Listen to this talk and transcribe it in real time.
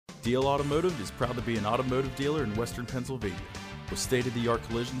Diehl Automotive is proud to be an automotive dealer in Western Pennsylvania. With state-of-the-art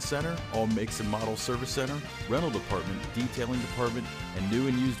collision center, all makes and model service center, rental department, detailing department, and new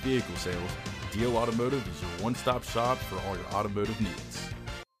and used vehicle sales, Diehl Automotive is your one-stop shop for all your automotive needs.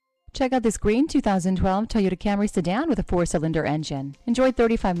 Check out this green 2012 Toyota Camry sedan with a 4-cylinder engine. Enjoy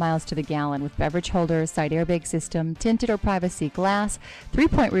 35 miles to the gallon with beverage holders, side airbag system, tinted or privacy glass,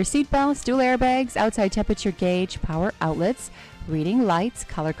 3-point rear seat belts, dual airbags, outside temperature gauge, power outlets, reading lights,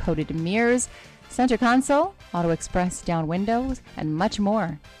 color-coded mirrors, center console, auto express down windows, and much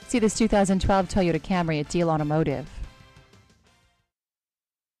more. See this 2012 Toyota Camry at Diehl Automotive.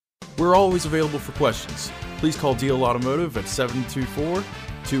 We're always available for questions. Please call Diehl Automotive at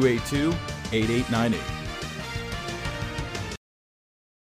 724-282-8898.